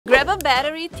a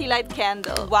battery tea light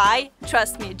candle. Why?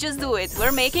 Trust me, just do it.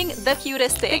 We're making the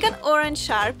cutest thing. Take an orange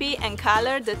Sharpie and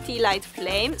color the tea light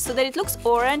flame so that it looks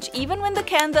orange even when the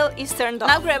candle is turned on.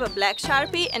 Now grab a black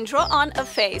Sharpie and draw on a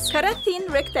face. Cut a thin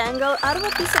rectangle out of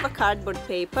a piece of a cardboard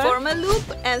paper. Form a loop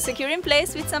and secure in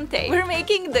place with some tape. We're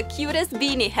making the cutest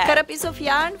beanie hat. Cut a piece of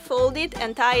yarn, fold it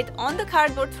and tie it on the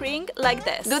cardboard string like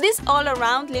this. Do this all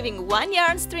around, leaving one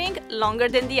yarn string longer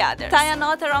than the other. Tie a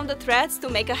knot around the threads to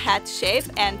make a hat shape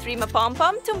and trim a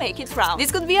pom-pom to make it round.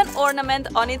 This could be an ornament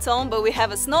on its own, but we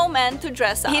have a snowman to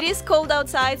dress up. It is cold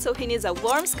outside, so he needs a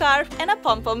warm scarf and a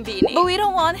pom-pom beanie. But we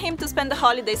don't want him to spend the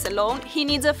holidays alone, he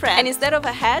needs a friend. And instead of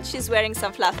a hat, she's wearing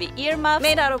some fluffy earmuffs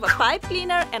made out of a pipe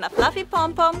cleaner and a fluffy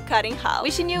pom-pom cut in half.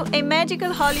 Wishing you a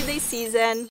magical holiday season!